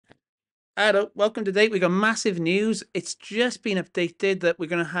Hello, welcome to date. We got massive news. It's just been updated that we're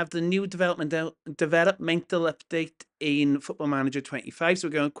going to have the new developmental update in Football Manager 25. So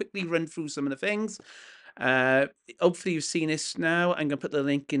we're going to quickly run through some of the things. Uh, Hopefully you've seen this now. I'm going to put the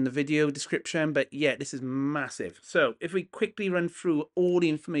link in the video description. But yeah, this is massive. So if we quickly run through all the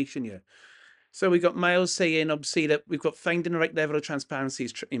information here. So we got Miles saying, obviously, that we've got finding the right level of transparency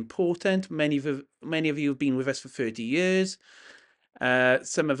is important. Many of you have been with us for 30 years.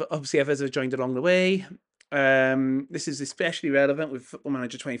 Some of obviously others have joined along the way. This is especially relevant with Football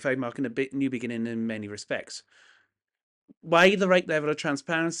Manager 25 marking a new beginning in many respects. Why the right level of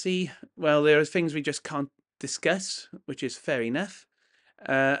transparency? Well, there are things we just can't discuss, which is fair enough.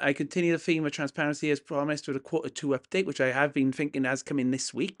 I continue the theme of transparency as promised with a Q2 update, which I have been thinking has come in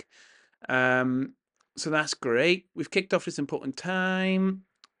this week. So that's great. We've kicked off this important time.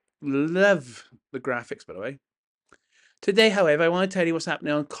 Love the graphics, by the way. Today, however, I want to tell you what's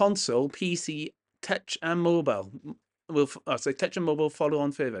happening on console, PC, touch, and mobile. So touch and mobile follow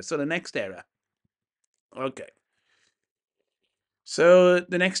on further. So the next era. Okay. So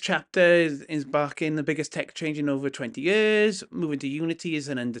the next chapter is embarking the biggest tech change in over 20 years. Moving to Unity is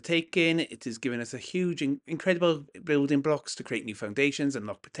an undertaking. It has given us a huge, incredible building blocks to create new foundations,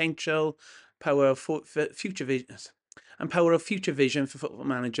 unlock potential, power of future visions, and power of future vision for Football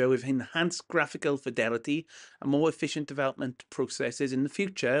Manager with enhanced graphical fidelity and more efficient development processes in the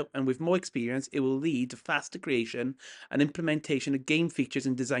future. And with more experience, it will lead to faster creation and implementation of game features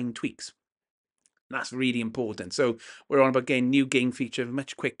and design tweaks. That's really important. So we're on about getting new game feature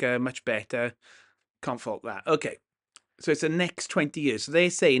much quicker, much better. Can't fault that. Okay. So it's the next 20 years. So they're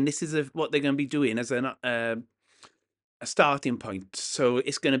saying this is what they're going to be doing as a starting point. So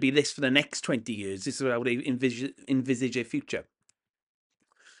it's going to be this for the next 20 years. This is how they envisage a future.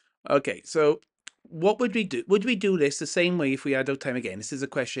 Okay. So what would we do? Would we do this the same way if we had our time again? This is a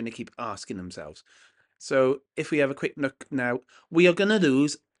question they keep asking themselves. So if we have a quick look now, we are going to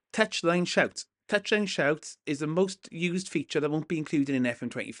lose touchline shouts. Touchline shouts is the most used feature that won't be included in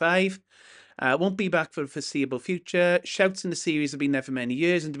FM25. Won't be back for the foreseeable future. Shouts in the series have been there for many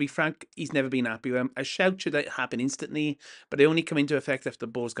years, and to be frank, he's never been happy with them. A shout should happen instantly, but they only come into effect after the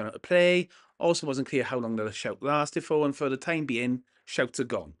ball's gone out of play. Also, wasn't clear how long the shout lasted for, and for the time being, shouts are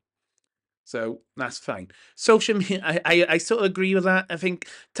gone. So that's fine. Social media, I sort of agree with that. I think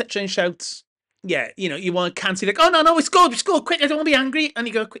touchline shouts, yeah, you want to cancel it. Like, oh no, we scored, quick! I don't want to be angry, and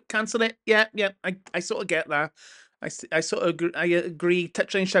you go quick, cancel it. Yeah, yeah, I sort of get that. I sort of agree. I agree.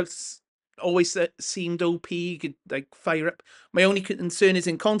 Touchline shouts always seemed OP. You could like fire up. My only concern is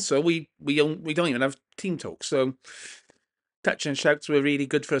in console, we don't even have team talk, so touch and shouts were really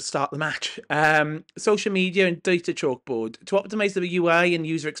good for a start of the match. Social media and data chalkboard. To optimize the UI and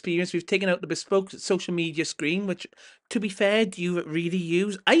user experience, we've taken out the bespoke social media screen, which, to be fair, do you really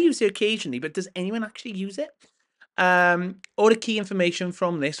use? I use it occasionally, but does anyone actually use it? All the key information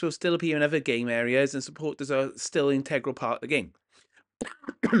from this will still appear in other game areas, and supporters are still an integral part of the game.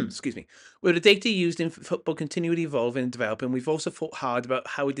 Excuse me. With the data used in football continually evolving and developing, we've also thought hard about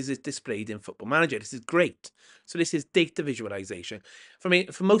how it is displayed in Football Manager. This is great. So this is data visualization. For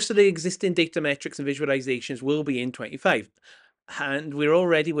most of the existing data metrics and visualizations will be in 25. And we're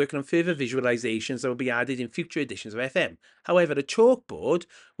already working on further visualizations that will be added in future editions of FM. However, the chalkboard,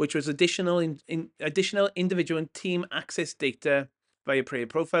 which was additional individual and team access data via player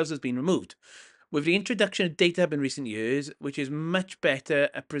profiles, has been removed. With the introduction of Data Hub in recent years, which is much better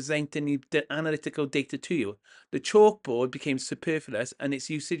at presenting the analytical data to you, the chalkboard became superfluous and its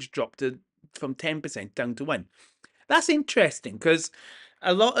usage dropped from 10% down to 1. That's interesting because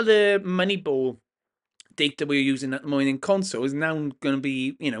a lot of the Moneyball data we're using at the moment in console is now going to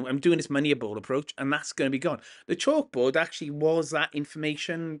be, I'm doing this Moneyball approach and that's going to be gone. The chalkboard actually was that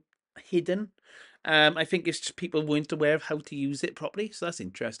information hidden. I think it's just people weren't aware of how to use it properly. So that's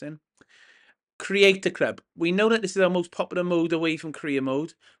interesting. Creator Club. We know that this is our most popular mode away from career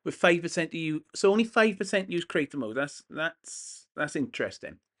mode, with 5% use. So only 5% use creator mode. That's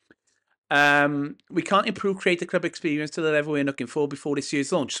interesting. We can't improve Creator Club experience to the level we're looking for before this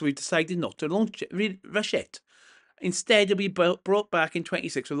year's launch, so we've decided not to rush it. Instead, it'll be brought back in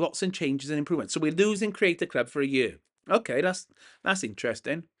 26 with lots of changes and improvements. So we're losing Creator Club for a year. Okay, that's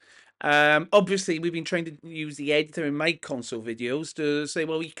interesting. Obviously, we've been trying to use the editor in my console videos to say,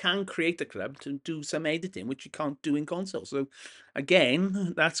 well, you can create a club to do some editing, which you can't do in console. So,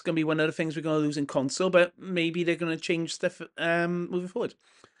 again, that's going to be one of the things we're going to lose in console, but maybe they're going to change stuff moving forward.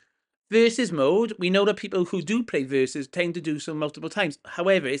 Versus mode, we know that people who do play versus tend to do so multiple times.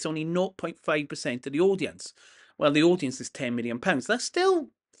 However, it's only 0.5% of the audience. Well, the audience is £10 million. That's still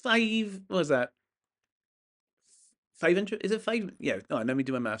what was that? 500, is it 5? Yeah, no, let me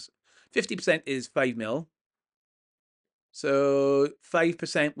do my maths. 50% is 5 mil. So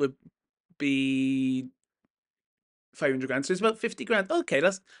 5% would be 500 grand. So it's about 50 grand. Okay,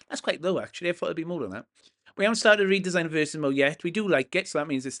 that's quite low, actually. I thought it'd be more than that. We haven't started redesign of versus mode yet. We do like it, so that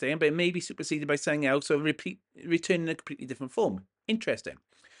means it's staying, but it may be superseded by something else or return in a completely different form. Interesting.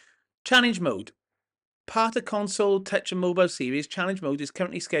 Challenge mode. Part of console, touch, and mobile series, challenge mode is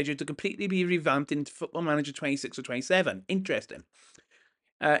currently scheduled to completely be revamped into Football Manager 26 or 27. Interesting.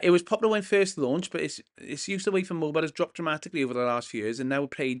 It was popular when first launched, but its use away from mobile has dropped dramatically over the last few years and now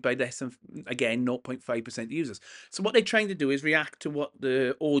played by less than, again, 0.5% users. So what they're trying to do is react to what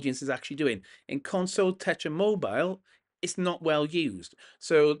the audience is actually doing. In console, touch, and mobile, it's not well used.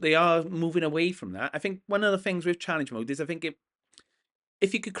 So they are moving away from that. I think one of the things with challenge mode is I think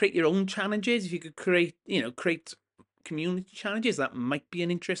if you could create your own challenges, if you could create community challenges, that might be an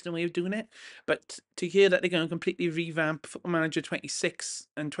interesting way of doing it. But to hear that they're going to completely revamp Football Manager 26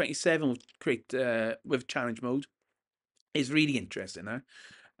 and 27 with challenge mode is really interesting. Huh?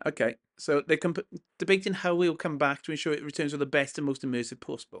 Okay, so they're debating how we'll come back to ensure it returns with the best and most immersive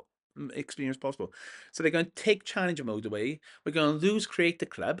possible experience possible. So they're going to take challenge mode away. We're going to lose Create a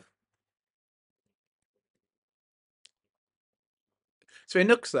Club. So it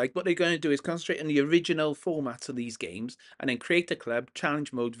looks like what they're going to do is concentrate on the original formats of these games and then create a club,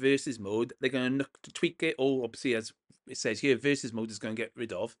 challenge mode, versus mode. They're going to look to tweak it, or obviously, as it says here, versus mode is going to get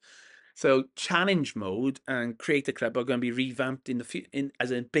rid of. So challenge mode and create a club are going to be revamped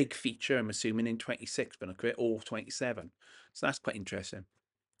as a big feature, I'm assuming, in 26, but or 27. So that's quite interesting.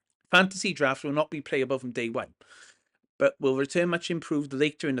 Fantasy drafts will not be playable from day one, but will return much improved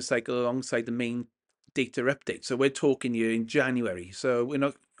later in the cycle alongside the main data update. So we're talking here in January. So we're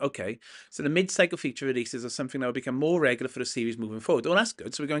not okay. So the mid-cycle feature releases are something that will become more regular for the series moving forward. Oh, that's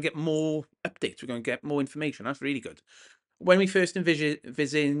good. So we're going to get more updates. We're going to get more information. That's really good. When we first I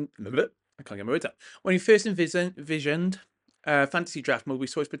can't get my words out. When we first envisioned fantasy draft mode, we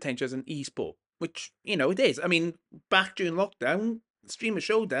saw its potential as an e-sport, which it is. I mean, back during lockdown, streamer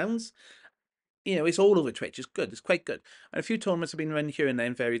showdowns, it's all over Twitch. It's good. It's quite good. And a few tournaments have been run here and there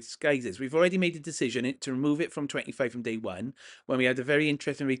in various disguises. We've already made a decision to remove it from 25 from day one, when we had a very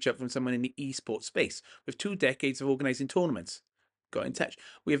interesting reach out from someone in the esports space with 2 decades of organising tournaments. Got in touch.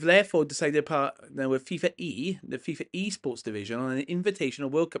 We have therefore decided to partner with FIFA E, the FIFA esports division, on an invitational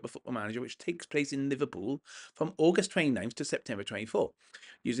World Cup of Football Manager, which takes place in Liverpool from August 29th to September 24,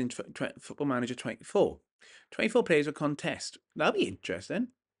 using Football Manager 24. 24 players will contest. That'll be interesting.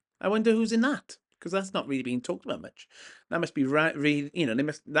 I wonder who's in that, because that's not really being talked about much. That must be really,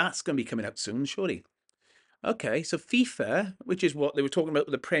 that's going to be coming out soon, surely. Okay, so FIFA, which is what they were talking about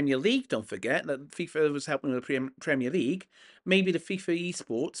with the Premier League, don't forget that FIFA was helping with the Premier League. Maybe the FIFA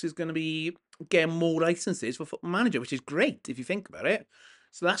esports is going to be getting more licenses for Football Manager, which is great if you think about it.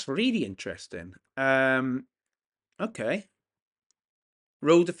 So that's really interesting. Okay.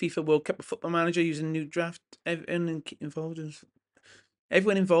 Road to FIFA World Cup of Football Manager using new draft. Everyone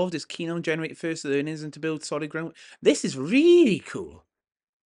involved is keen on generating first earnings and to build solid ground. This is really cool.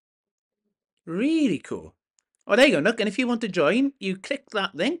 Really cool. Oh, there you go. Look, and if you want to join, you click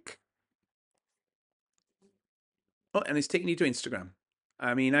that link. Oh, and it's taking you to Instagram.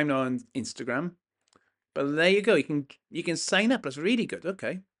 I mean, I'm not on Instagram, but there you go. You can sign up. That's really good.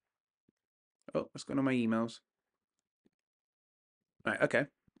 Okay. Oh, what's going on my emails? Right. Okay.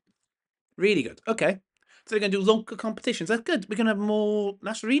 Really good. Okay. So they're going to do local competitions. That's good. We're going to have more.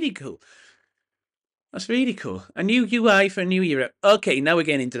 That's really cool. That's really cool. A new UI for a new era. Okay, now we're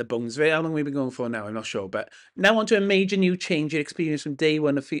getting into the bones of it. How long have we been going for now? I'm not sure. But now on to a major new change in experience from day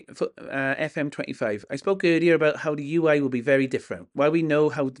one of FM25. I spoke earlier about how the UI will be very different. While we know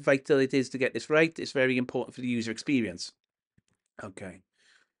how vital it is to get this right, it's very important for the user experience. Okay.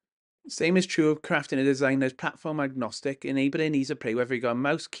 Same is true of crafting a design that's platform agnostic, enabling ease of play whether you got a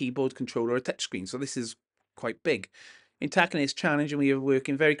mouse, keyboard, controller, or a touchscreen. So this is quite big. In tackling this challenge, and we are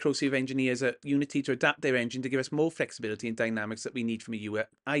working very closely with engineers at Unity to adapt their engine to give us more flexibility and dynamics that we need from a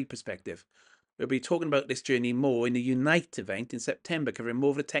UI perspective. We'll be talking about this journey more in the Unite event in September, covering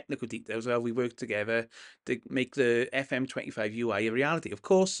more of the technical details of how we work together to make the FM25 UI a reality. Of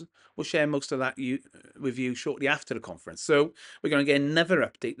course, we'll share most of that with you shortly after the conference. So we're going to get another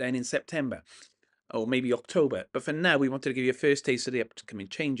update then in September, or maybe October. But for now, we wanted to give you a first taste of the upcoming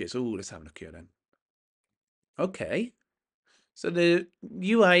changes. Oh, let's have a look here then. Okay. So the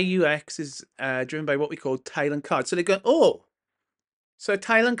UI UX is driven by what we call tile and card. So they're going, so a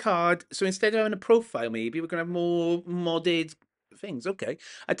tile and card. So instead of having a profile, maybe we're going to have more modded things. Okay.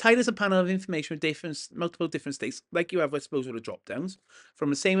 A tile is a panel of information with multiple different states, like you have, I suppose, with the drop downs, from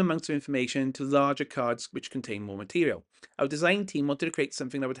the same amounts of information to larger cards which contain more material. Our design team wanted to create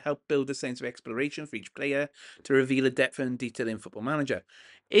something that would help build a sense of exploration for each player to reveal the depth and detail in Football Manager.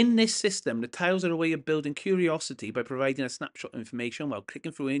 In this system, the tiles are a way of building curiosity by providing a snapshot of information, while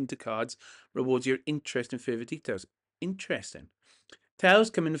clicking through into cards rewards your interest in further details. Interesting.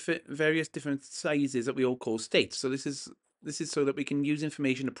 Tiles come in various different sizes that we all call states. So this is so that we can use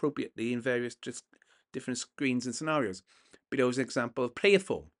information appropriately in various different screens and scenarios. Below is an example of player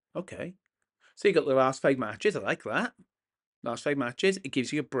form. Okay. So you got the last 5 matches. I like that. Last 5 matches. It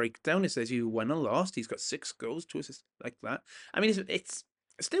gives you a breakdown. It says you won or lost. He's got 6 goals, 2 assists, like that. I mean, it's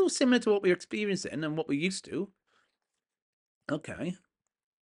still similar to what we're experiencing and what we're used to. Okay.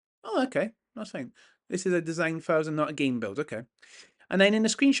 Oh, okay. That's fine. This is a design files and not a game build. Okay. And then in the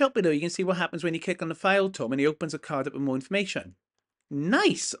screenshot below, you can see what happens when you click on the file tome and he opens a card up with more information.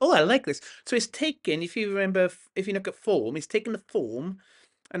 Nice. Oh, I like this. So it's taking, if you remember, if you look at form, it's taking the form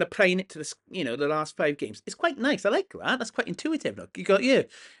and applying it to the, the last 5 games. It's quite nice. I like that. That's quite intuitive. Look, you got,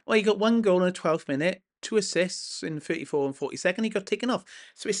 well, you got 1 goal in the 12th minute, 2 assists in 34 and 42nd. He got taken off.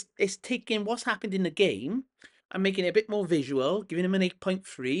 So it's taking what's happened in the game and making it a bit more visual, giving him an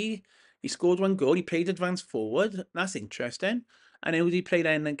 8.3. He scored 1 goal. He played advanced forward. That's interesting. And who did he play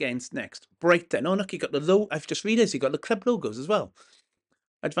then against next? Brighton. Oh, look, you got the low. I've just read this. You got the club logos as well.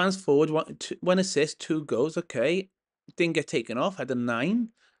 Advanced forward, 1 assist, 2 goals. Okay. Didn't get taken off. Had a 9.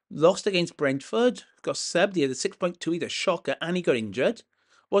 Lost against Brentford. Got subbed. He had a 6.2. He had a shocker and he got injured.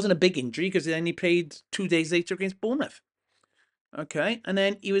 Wasn't a big injury because then he played 2 days later against Bournemouth. Okay. And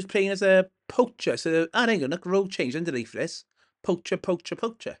then he was playing as a poacher. So, there you go. Look, role change underneath this. Poacher, poacher,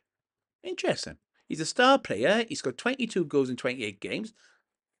 poacher. Interesting. He's a star player. He's got 22 goals in 28 games.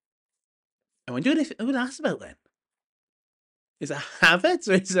 I wonder who that's about then. Is that Havertz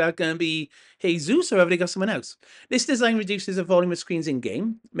or is that going to be Jesus or have they got someone else? This design reduces the volume of screens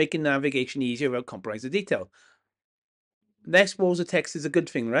in-game, making navigation easier without compromising detail. Less walls of text is a good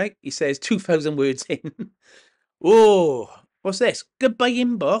thing, right? He says 2,000 words in. Oh, what's this? Goodbye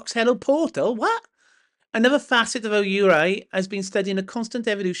inbox, hello portal. What? Another facet of our UI has been studying a constant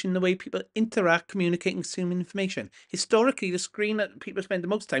evolution in the way people interact, communicate, and consume information. Historically, the screen that people spend the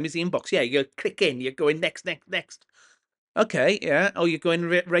most time is the inbox. Yeah, you click in, you're going next, next, next. Okay, yeah. Oh, you're going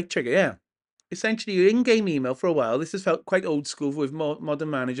right trigger, yeah. Essentially, your in-game email for a while. This has felt quite old school with modern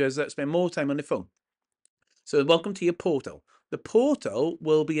managers that spend more time on the phone. So welcome to your portal. The portal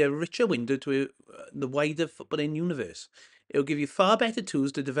will be a richer window to the wider footballing universe. It'll give you far better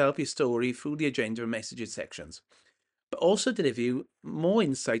tools to develop your story through the agenda and messages sections, but also deliver you more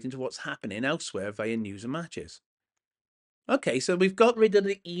insight into what's happening elsewhere via news and matches. Okay, so we've got rid of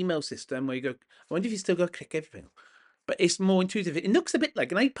the email system where you go, I wonder if you still got to click everything. But it's more intuitive. It looks a bit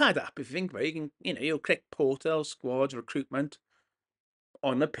like an iPad app if you think about it. You can, you'll click portal, squads, recruitment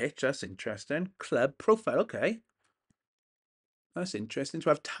on the pitch. That's interesting. Club profile. Okay. That's interesting to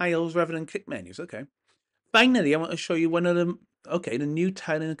have tiles rather than click menus. Okay. Finally, I want to show you one of them. Okay, the new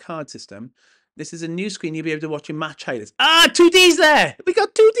tile in the card system. This is a new screen. You'll be able to watch your match highlights. 2D's there. We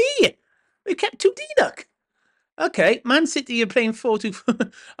got 2D. We kept 2D, look. Okay, Man City are playing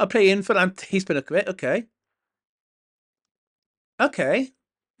 4-2. Are playing for He's been look at it. Okay. Okay.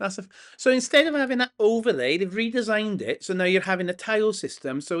 So instead of having that overlay, they've redesigned it. So now you're having a tile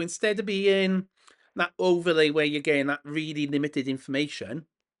system. So instead of being that overlay where you're getting that really limited information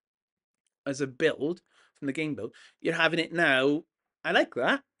as a build from the game build, you're having it now. I like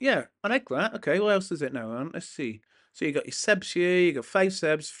that. Yeah, I like that. Okay, what else is it now? Let's see. So you got your subs here. You got 5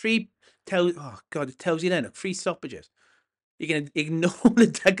 subs. 3 oh god, it tells you then 3 stoppages. You can ignore the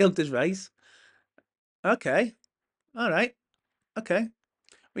dugout advice. Okay. All right. Okay.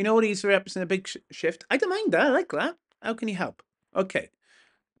 We know these reps in a big shift. I don't mind that. I like that. How can you help? Okay.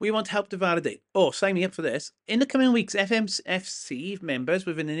 We want help to validate. Oh, sign me up for this. In the coming weeks, FMFC members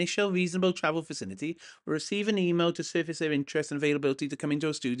with an initial reasonable travel vicinity will receive an email to surface their interest and availability to come into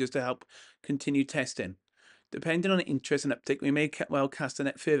our studios to help continue testing. Depending on interest and uptake, we may well cast a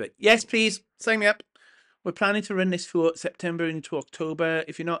net further. Yes, please. Sign me up. We're planning to run this for September into October.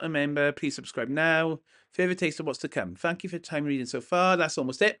 If you're not a member, please subscribe now. Further taste of what's to come. Thank you for your time reading so far. That's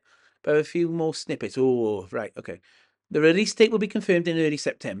almost it. But a few more snippets. Oh, right. Okay. The release date will be confirmed in early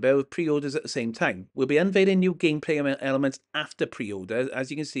September with pre-orders at the same time. We'll be unveiling new gameplay elements after pre-order, as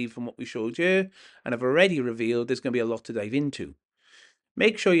you can see from what we showed you. And I've already revealed there's going to be a lot to dive into.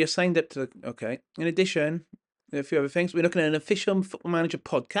 Make sure you're signed up to the... Okay. In addition, a few other things. We're looking at an official Football Manager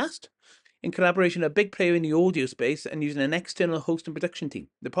podcast in collaboration with a big player in the audio space and using an external host and production team.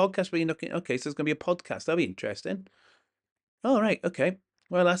 The podcast where you're looking... Okay, so there's going to be a podcast. That'll be interesting. All right. Okay.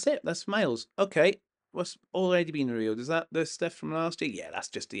 Well, that's it. That's Miles. Okay. What's already been revealed? Is that the stuff from last year? Yeah, that's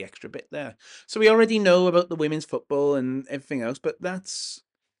just the extra bit there. So we already know about the women's football and everything else, but that's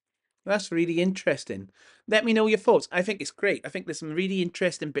really interesting. Let me know your thoughts. I think it's great. I think there's some really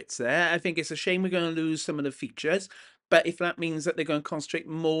interesting bits there. I think it's a shame we're going to lose some of the features, but if that means that they're going to concentrate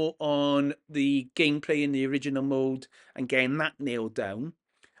more on the gameplay in the original mode and getting that nailed down,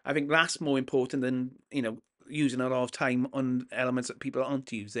 I think that's more important than, using a lot of time on elements that people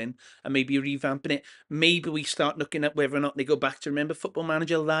aren't using and maybe revamping it. Maybe we start looking at whether or not they go back to, remember Football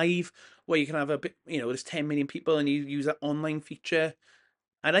Manager Live, where you can have a bit, there's 10 million people and you use that online feature.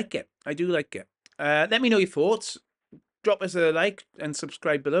 I like it. I do like it. Let me know your thoughts. Drop us a like and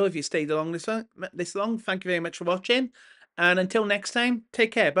subscribe below if you stayed along this long. Thank you very much for watching. And until next time,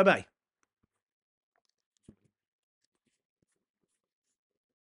 take care. Bye bye.